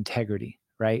integrity,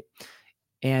 right?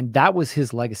 And that was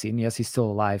his legacy. And yes, he's still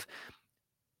alive,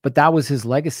 but that was his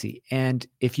legacy. And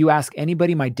if you ask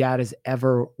anybody my dad has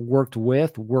ever worked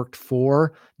with, worked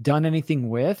for, done anything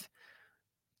with,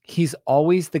 he's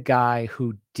always the guy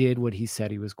who did what he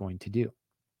said he was going to do.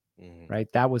 Right.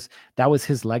 That was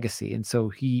his legacy. And so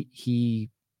he,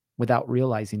 without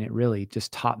realizing it, really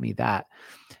just taught me that.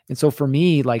 And so for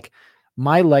me, like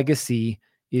my legacy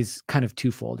is kind of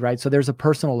twofold, right? So there's a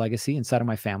personal legacy inside of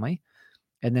my family.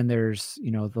 And then there's,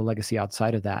 the legacy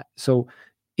outside of that. So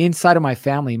inside of my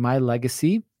family, my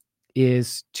legacy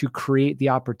is to create the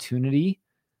opportunity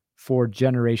for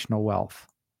generational wealth.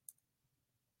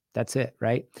 That's it,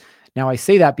 right? Now I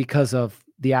say that because of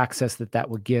the access that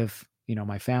would give,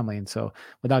 my family. And so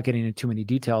without getting into too many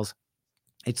details,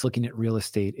 it's looking at real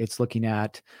estate. It's looking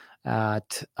at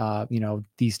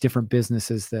these different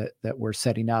businesses that we're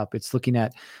setting up. It's looking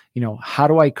at, how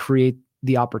do I create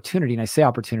the opportunity? And I say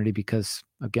opportunity because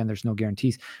again, there's no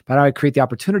guarantees, but how do I create the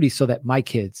opportunity so that my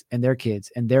kids and their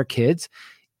kids and their kids,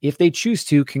 if they choose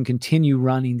to, can continue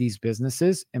running these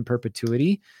businesses in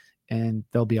perpetuity, and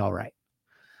they'll be all right.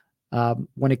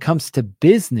 When it comes to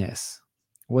business,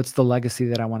 what's the legacy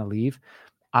that I want to leave?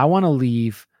 I want to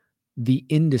leave the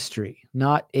industry,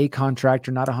 not a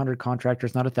contractor, not 100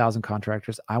 contractors, not 1,000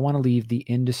 contractors. I want to leave the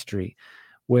industry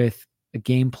with a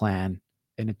game plan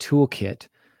and a toolkit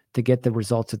to get the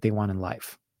results that they want in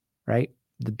life, right?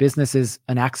 The business is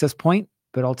an access point,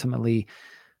 but ultimately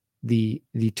the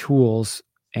tools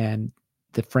and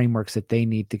the frameworks that they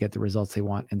need to get the results they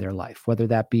want in their life, whether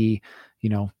that be,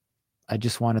 I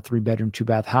just want a 3-bedroom,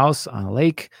 2-bath house on a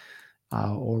lake,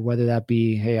 or whether that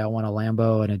be, hey, I want a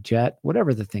Lambo and a jet,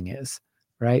 whatever the thing is,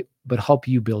 right? But help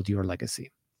you build your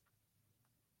legacy.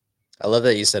 I love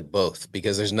that you said both,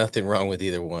 because there's nothing wrong with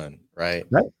either one, right?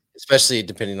 Right. Especially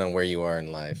depending on where you are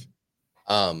in life.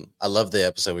 I love the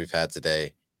episode we've had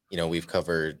today. We've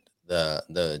covered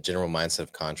the general mindset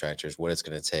of contractors, what it's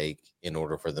going to take in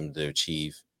order for them to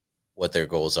achieve what their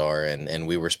goals are, and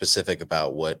we were specific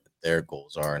about what their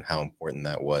goals are and how important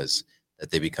that was, that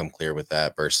they become clear with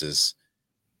that versus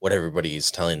what everybody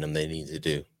is telling them they need to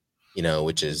do,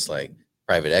 which is like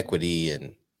private equity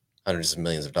and hundreds of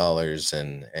millions of dollars,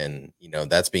 and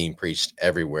that's being preached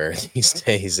everywhere these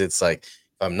days. It's like,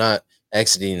 if I'm not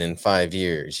exiting in 5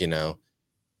 years,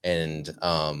 and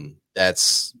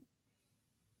that's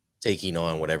taking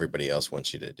on what everybody else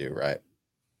wants you to do, right?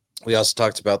 We also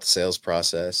talked about the sales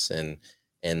process and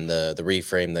the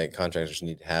reframe that contractors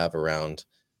need to have around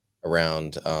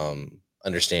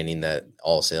understanding that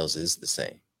all sales is the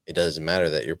same. It doesn't matter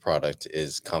that your product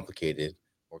is complicated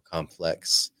or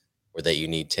complex, or that you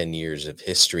need 10 years of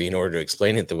history in order to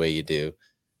explain it the way you do.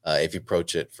 If you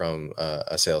approach it from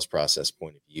a sales process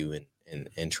point of view,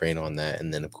 and train on that.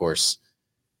 And then of course,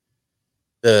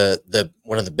 the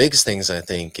one of the biggest things I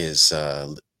think is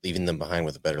leaving them behind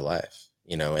with a better life,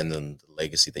 and then the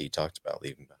legacy that you talked about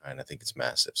leaving behind. I think it's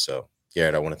massive. So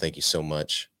Gerritt, I want to thank you so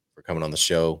much for coming on the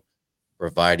show,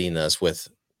 providing us with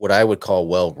what I would call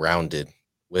well-rounded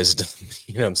wisdom.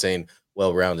 You know what I'm saying?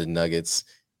 Well-rounded nuggets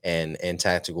and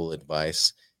tactical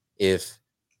advice. If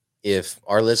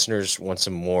our listeners want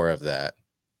some more of that,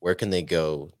 where can they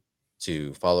go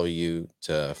to follow you,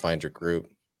 to find your group,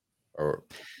 or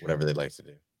whatever they'd like to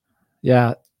do?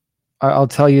 Yeah. I'll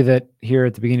tell you that here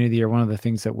at the beginning of the year, one of the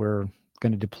things that we're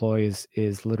going to deploy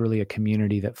is literally a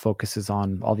community that focuses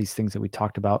on all these things that we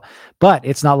talked about, but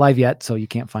it's not live yet, so you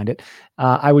can't find it.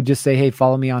 I would just say, hey,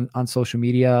 follow me on social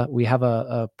media. We have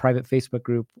a private Facebook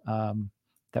group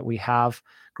that we have,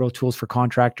 Grow Tools for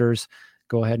Contractors.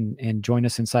 Go ahead and join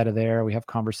us inside of there. We have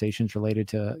conversations related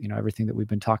to, everything that we've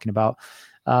been talking about.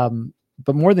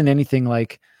 But more than anything,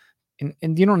 like,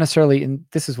 and you don't necessarily, and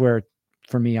this is where,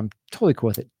 for me, I'm totally cool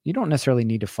with it. You don't necessarily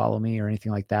need to follow me or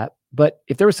anything like that. But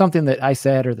if there was something that I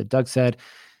said or that Doug said,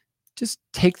 just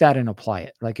take that and apply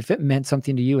it. Like, if it meant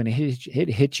something to you and it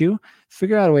hit you,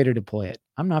 figure out a way to deploy it.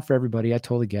 I'm not for everybody. I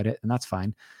totally get it. And that's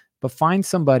fine. But find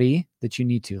somebody that you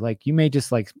need to. Like, you may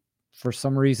just, like, for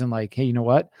some reason, like, hey, you know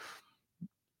what?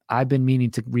 I've been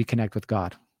meaning to reconnect with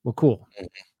God. Well, cool.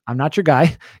 I'm not your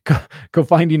guy. Go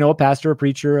find, a pastor, a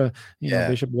preacher, a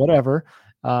bishop, whatever.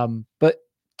 But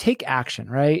take action,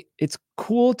 right? It's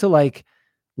cool to, like,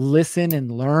 listen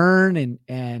and learn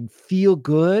and feel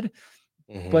good,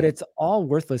 but it's all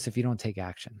worthless if you don't take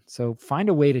action. So find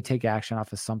a way to take action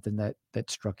off of something that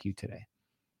struck you today.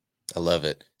 I love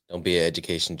it. Don't be an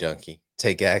education junkie.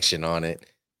 Take action on it,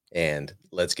 and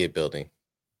let's get building.